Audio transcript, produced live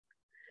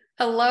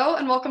Hello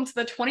and welcome to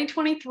the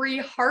 2023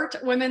 Hart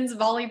Women's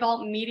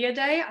Volleyball Media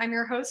Day. I'm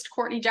your host,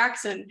 Courtney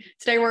Jackson.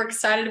 Today we're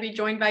excited to be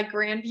joined by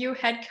Grandview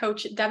head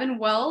coach Devin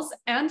Wells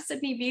and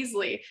Sydney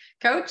Beasley.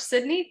 Coach,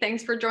 Sydney,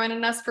 thanks for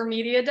joining us for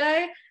Media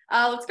Day.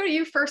 Let's go to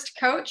you first,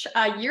 Coach.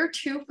 Year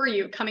two for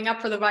you coming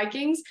up for the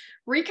Vikings.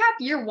 Recap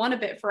year one a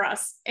bit for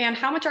us, and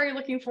how much are you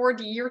looking forward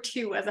to year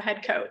two as a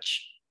head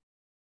coach?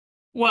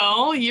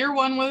 Well, year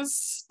one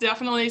was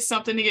definitely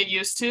something to get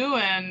used to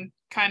and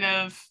kind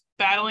of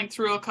battling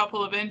through a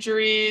couple of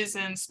injuries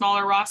and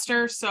smaller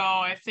roster. So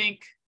I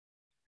think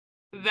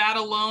that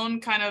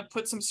alone kind of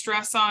put some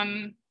stress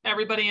on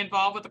everybody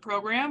involved with the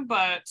program,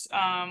 but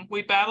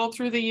we battled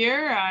through the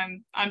year.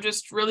 I'm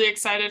just really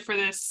excited for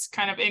this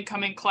kind of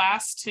incoming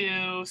class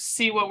to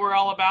see what we're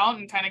all about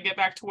and kind of get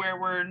back to where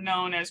we're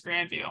known as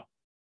Grandview.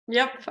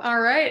 Yep. All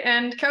right.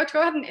 And Coach,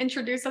 go ahead and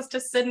introduce us to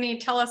Sydney.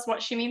 Tell us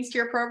what she means to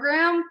your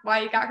program,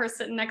 why you got her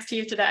sitting next to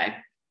you today.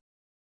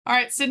 All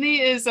right,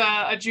 Sydney is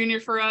a junior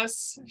for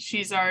us.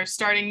 She's our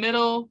starting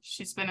middle.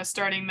 She's been a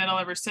starting middle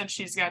ever since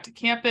she's got to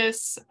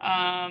campus.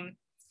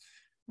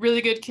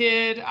 Really good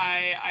kid.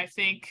 I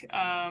think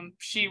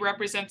she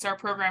represents our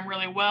program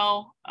really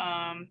well.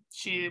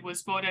 She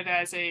was voted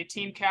as a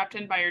team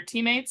captain by her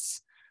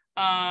teammates.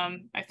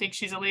 I think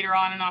she's a leader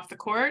on and off the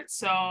court.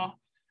 So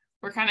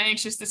we're kind of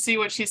anxious to see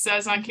what she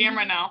says on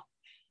camera now.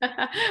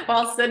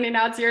 Well, Sydney,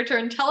 now it's your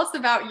turn. Tell us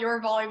about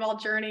your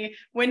volleyball journey.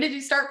 When did you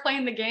start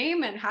playing the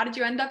game and how did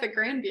you end up at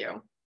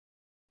Grandview?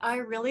 I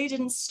really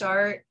didn't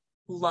start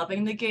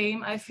loving the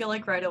game. I feel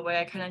like right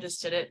away I kind of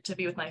just did it to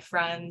be with my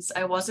friends.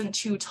 I wasn't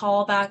too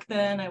tall back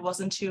then. I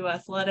wasn't too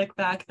athletic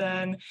back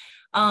then.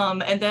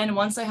 And then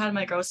once I had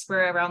my growth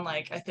spurt around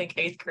I think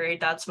 8th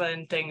grade, that's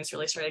when things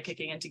really started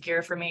kicking into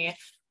gear for me.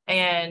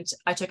 And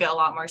I took it a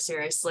lot more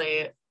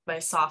seriously my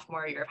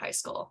sophomore year of high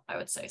school, I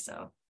would say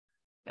so.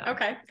 Yeah.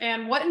 Okay.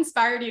 And what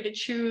inspired you to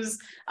choose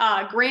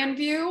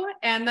Grandview?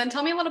 And then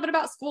tell me a little bit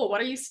about school. What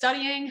are you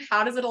studying?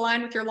 How does it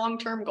align with your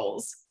long-term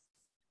goals?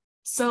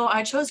 So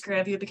I chose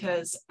Grandview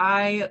because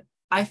I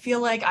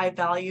feel like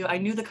I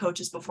knew the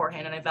coaches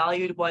beforehand and I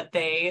valued what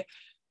they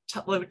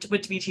would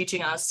be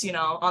teaching us,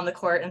 on the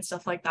court and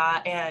stuff like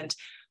that. And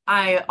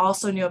I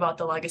also knew about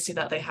the legacy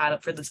that they had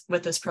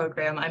with this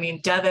program. I mean,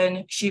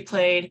 Devin, she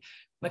played,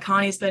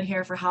 McConaughey's been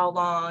here for how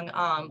long?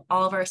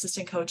 All of our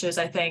assistant coaches,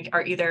 I think,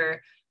 are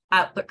either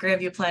at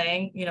Grandview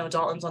playing,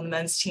 Dalton's on the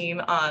men's team.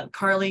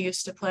 Carly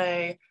used to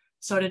play,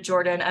 so did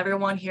Jordan.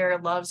 Everyone here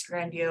loves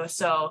Grandview.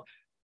 So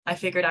I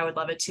figured I would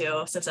love it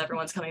too, since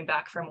everyone's coming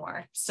back for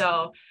more.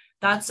 So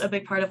that's a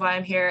big part of why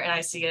I'm here. And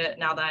I see it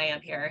now that I am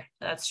here.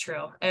 That's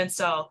true. And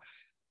so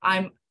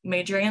I'm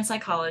majoring in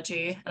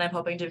psychology and I'm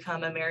hoping to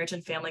become a marriage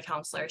and family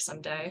counselor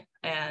someday.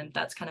 And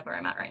that's kind of where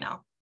I'm at right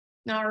now.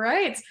 All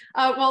right.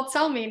 Well,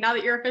 tell me, now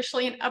that you're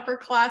officially an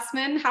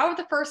upperclassman, how have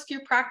the first few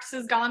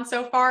practices gone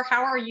so far?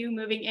 How are you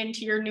moving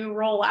into your new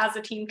role as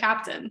a team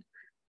captain?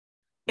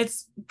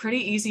 It's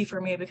pretty easy for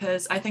me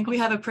because I think we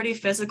have a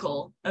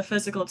physical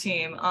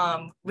team.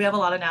 We have a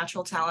lot of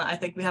natural talent. I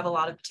think we have a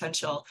lot of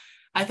potential.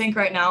 I think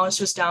right now it's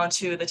just down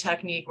to the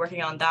technique,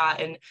 working on that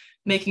and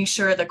making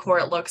sure the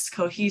court looks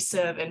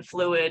cohesive and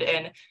fluid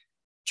and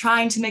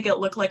trying to make it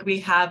look like we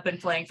have been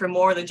playing for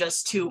more than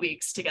just 2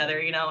 weeks together,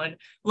 and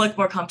look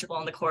more comfortable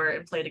on the court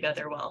and play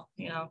together well,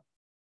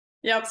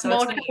 Yep. So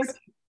well,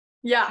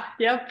 yeah.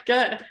 Yep.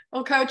 Good.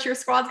 Well, Coach, your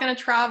squad's going to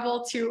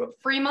travel to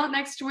Fremont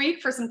next week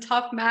for some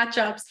tough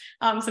matchups.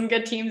 Some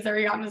good teams there.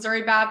 You got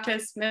Missouri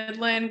Baptist,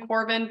 Midland,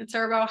 Corbin,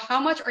 Viterbo. How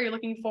much are you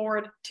looking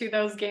forward to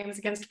those games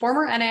against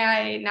former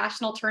NAIA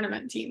national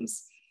tournament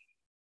teams?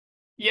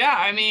 Yeah,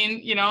 I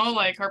mean,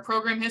 our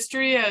program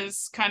history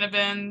has kind of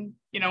been,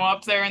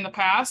 up there in the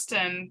past,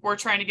 and we're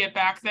trying to get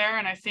back there.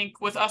 And I think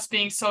with us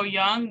being so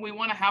young, we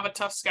want to have a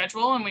tough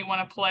schedule and we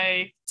want to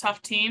play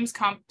tough teams,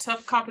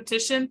 tough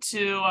competition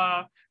to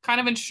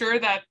kind of ensure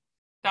that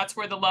that's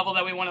where the level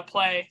that we want to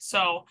play.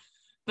 So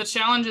the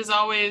challenge is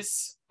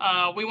always,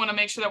 we want to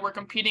make sure that we're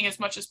competing as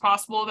much as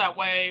possible. That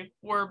way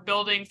we're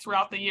building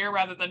throughout the year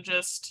rather than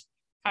just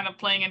kind of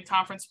playing in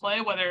conference play,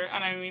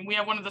 and I mean, we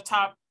have one of the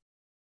top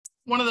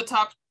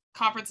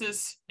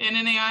conferences in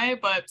NAIA,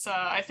 but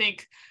I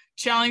think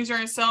challenging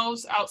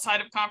ourselves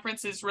outside of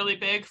conference is really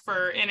big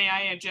for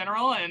NAIA in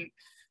general. And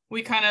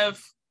we kind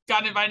of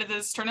got invited to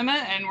this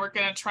tournament and we're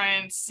going to try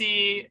and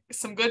see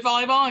some good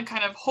volleyball and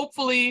kind of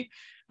hopefully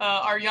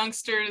our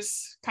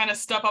youngsters kind of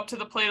step up to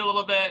the plate a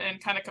little bit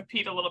and kind of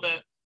compete a little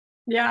bit.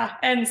 Yeah.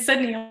 And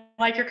Sydney,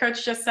 like your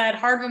coach just said,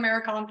 Heart of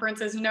America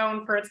Conference is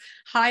known for its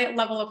high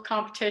level of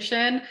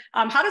competition.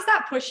 How does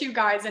that push you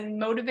guys and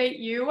motivate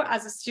you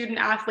as a student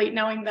athlete,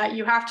 knowing that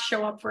you have to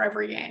show up for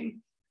every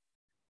game?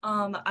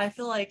 I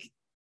feel like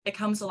it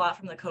comes a lot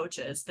from the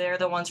coaches. They're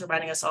the ones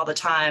reminding us all the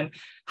time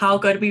how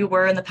good we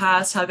were in the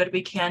past, how good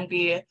we can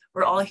be.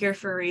 We're all here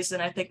for a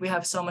reason. I think we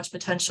have so much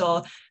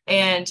potential.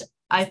 And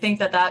I think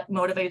that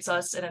motivates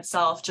us in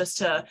itself just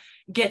to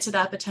get to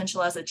that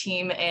potential as a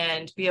team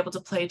and be able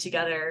to play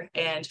together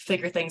and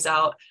figure things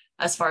out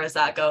as far as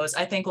that goes.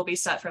 I think we'll be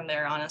set from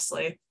there,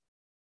 honestly.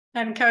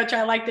 And Coach,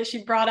 I like that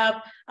she brought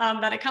up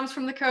that it comes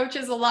from the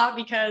coaches a lot,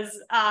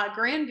 because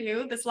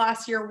Grandview this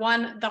last year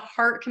won the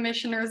Hart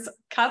Commissioners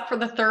Cup for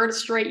the third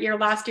straight year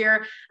last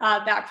year.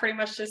 That pretty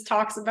much just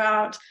talks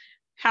about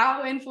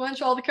how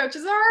influential all the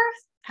coaches are,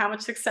 how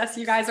much success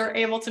you guys are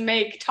able to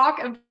make.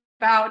 Talk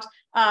about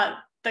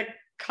the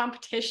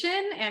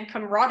competition and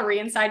camaraderie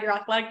inside your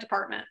athletic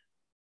department.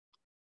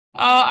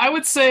 I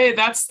would say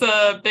that's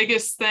the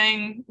biggest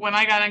thing when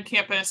I got on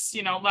campus,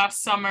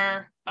 last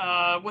summer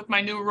with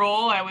my new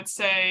role. I would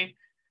say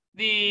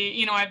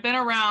I've been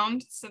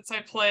around since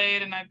I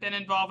played, and I've been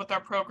involved with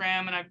our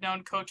program, and I've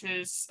known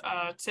coaches.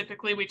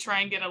 Typically, we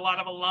try and get a lot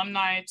of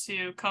alumni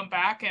to come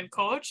back and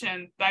coach.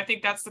 And I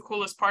think that's the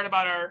coolest part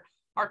about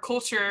our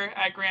culture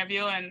at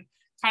Grandview, and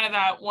kind of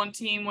that one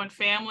team, one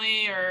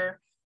family, or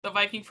the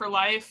Viking for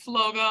Life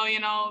logo,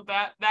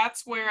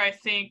 that's where I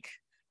think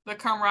the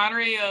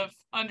camaraderie of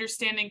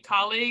understanding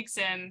colleagues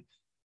and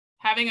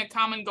having a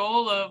common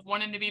goal of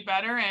wanting to be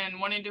better and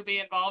wanting to be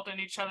involved in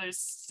each other's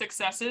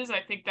successes.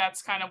 I think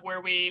that's kind of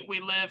where we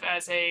live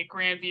as a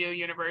Grandview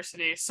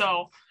University.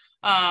 So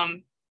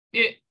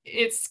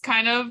it's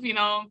kind of,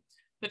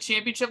 the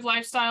championship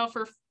lifestyle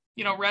for,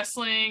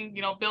 wrestling,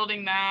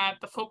 building that,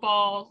 the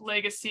football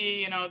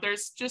legacy,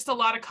 there's just a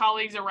lot of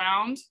colleagues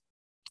around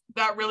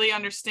that really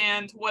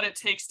understand what it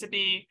takes to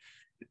be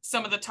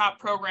some of the top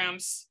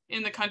programs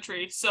in the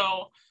country.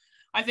 So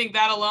I think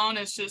that alone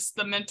is just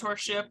the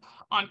mentorship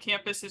on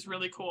campus is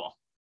really cool.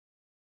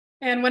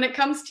 And when it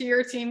comes to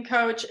your team,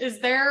 Coach,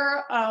 is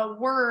there a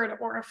word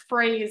or a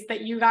phrase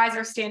that you guys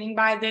are standing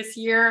by this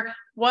year?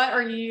 What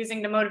are you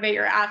using to motivate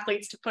your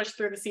athletes to push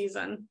through the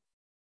season?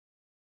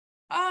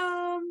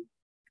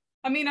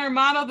 Our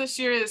motto this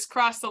year is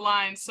cross the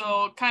line.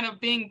 So kind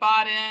of being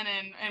bought in,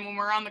 and when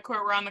we're on the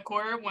court, we're on the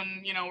court.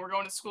 When, we're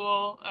going to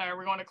school or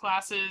we're going to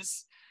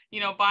classes,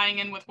 buying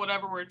in with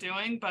whatever we're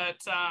doing.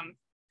 But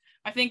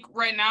I think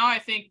right now,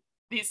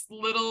 these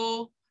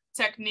little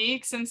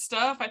techniques and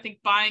stuff, I think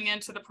buying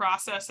into the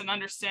process and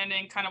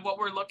understanding kind of what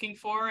we're looking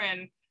for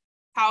and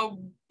how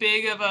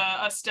big of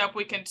a step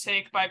we can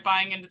take by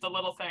buying into the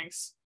little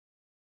things.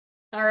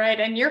 All right.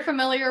 And you're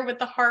familiar with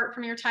the Hart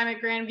from your time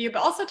at Grandview,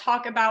 but also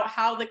talk about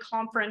how the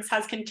conference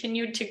has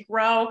continued to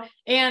grow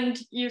and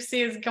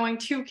UC is going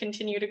to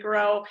continue to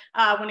grow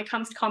when it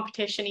comes to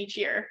competition each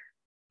year.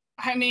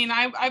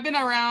 I've been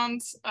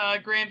around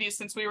Grandview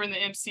since we were in the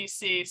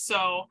MCC.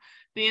 So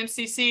the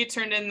MCC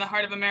turned in the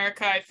Heart of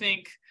America. I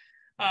think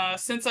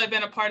since I've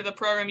been a part of the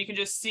program, you can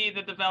just see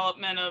the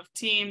development of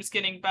teams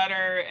getting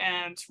better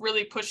and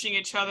really pushing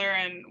each other.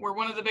 And we're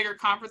one of the bigger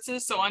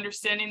conferences. So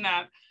understanding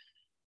that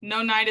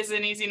no night is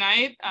an easy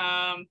night.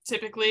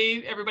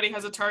 Typically, everybody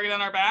has a target on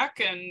our back,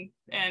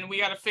 and we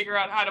got to figure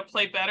out how to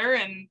play better.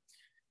 And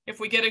if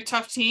we get a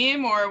tough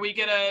team or we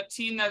get a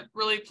team that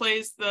really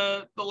plays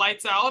the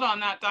lights out on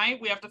that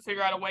night, we have to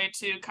figure out a way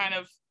to kind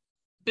of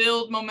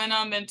build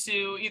momentum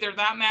into either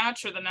that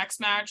match or the next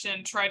match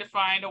and try to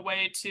find a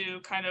way to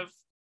kind of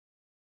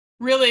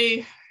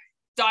really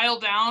dial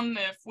down.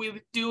 If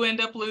we do end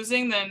up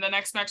losing, then the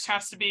next match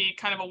has to be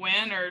kind of a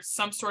win or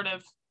some sort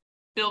of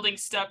building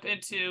step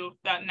into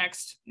that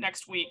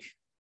next week.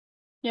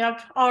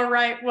 Yep. All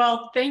right.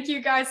 Well, thank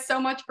you guys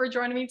so much for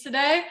joining me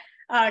today.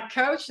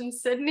 Coach and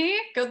Sydney,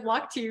 good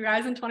luck to you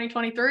guys in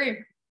 2023.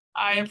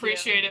 I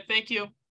appreciate it. Thank you.